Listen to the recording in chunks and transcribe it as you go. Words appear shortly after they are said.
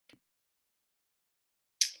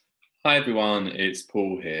Hi everyone, it's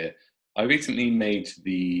Paul here. I recently made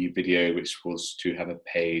the video which was to have a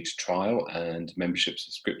paid trial and membership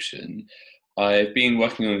subscription. I've been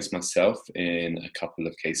working on this myself in a couple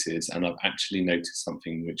of cases, and I've actually noticed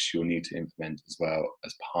something which you'll need to implement as well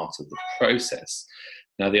as part of the process.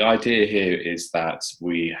 Now, the idea here is that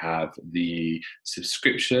we have the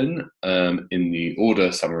subscription in the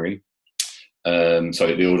order summary,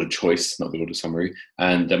 sorry, the order choice, not the order summary,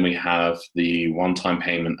 and then we have the one-time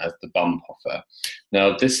payment as the bump offer.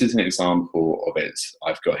 Now, this is an example of it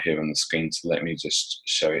I've got here on the screen, so let me just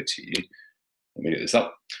show it to you. Let me get this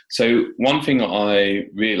up. So one thing I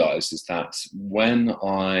realized is that when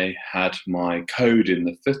I had my code in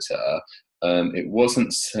the footer, it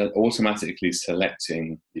wasn't automatically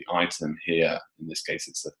selecting the item here. In this case,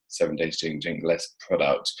 it's a 7 days changing less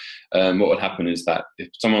product. What would happen is that if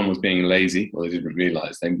someone was being lazy or they didn't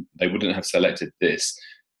realize, they wouldn't have selected this.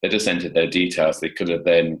 They just entered their details. They could have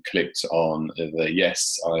then clicked on the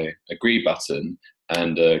yes, I agree button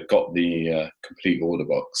and got the complete order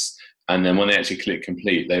box. And then when they actually click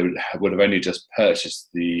complete, they would have only just purchased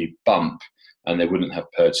the bump and they wouldn't have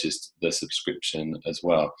purchased the subscription as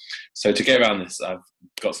well. So to get around this, I've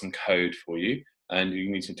got some code for you, and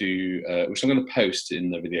you need to do, which I'm going to post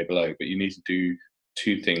in the video below, but you need to do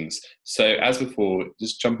two things. So as before,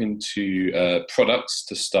 just jump into products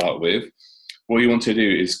to start with. What you want to do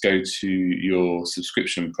is go to your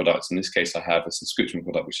subscription products. In this case, I have a subscription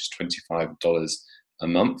product, which is $25 a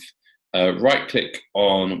month. Right click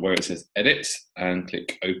on where it says edit and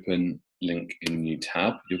click open link in new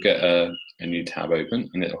tab. You'll get a new tab open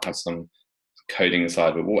and it'll have some coding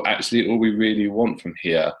inside. But all we really want from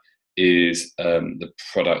here is the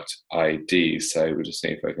product ID. So we'll just see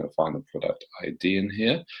if I can find the product ID in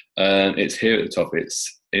here. It's here at the top.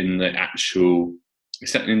 It's in the actual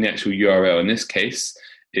URL. In this case,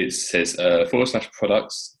 it says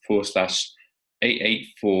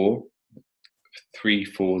 /products/884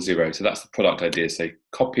 340. So that's the product ID. So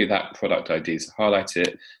copy that product ID. So highlight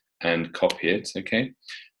it and copy it. Okay.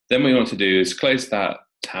 Then what you want to do is close that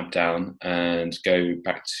tab down and go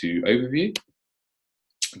back to overview.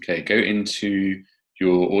 Okay, go into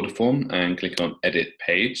your order form and click on edit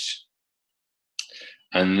page.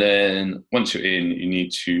 And then once you're in, you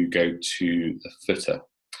need to go to the footer.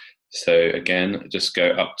 So again, just go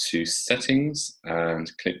up to settings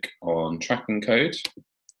and click on tracking code.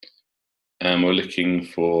 And we're looking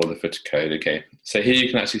for the footer code. Okay, so here you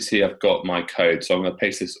can actually see I've got my code. So I'm going to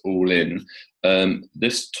paste this all in.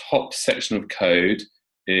 This top section of code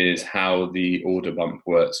is how the order bump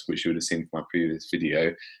works, which you would have seen from my previous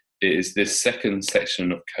video. It is this second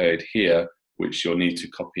section of code here, which you'll need to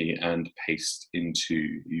copy and paste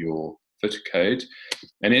into your footer code.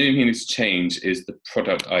 And anything you need to change is the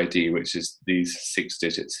product ID, which is these 6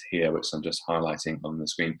 digits here, which I'm just highlighting on the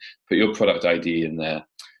screen. Put your product ID in there.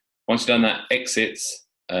 Once you've done that, exit,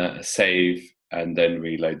 save, and then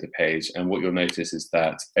reload the page. And what you'll notice is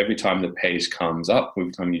that every time the page comes up,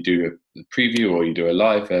 every time you do a preview or you do a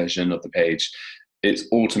live version of the page, it's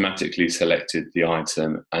automatically selected the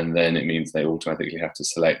item, and then it means they automatically have to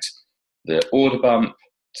select the order bump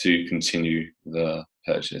to continue the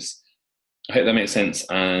purchase. I hope that makes sense,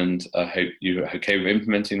 and I hope you're okay with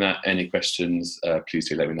implementing that. Any questions, please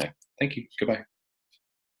do let me know. Thank you. Goodbye.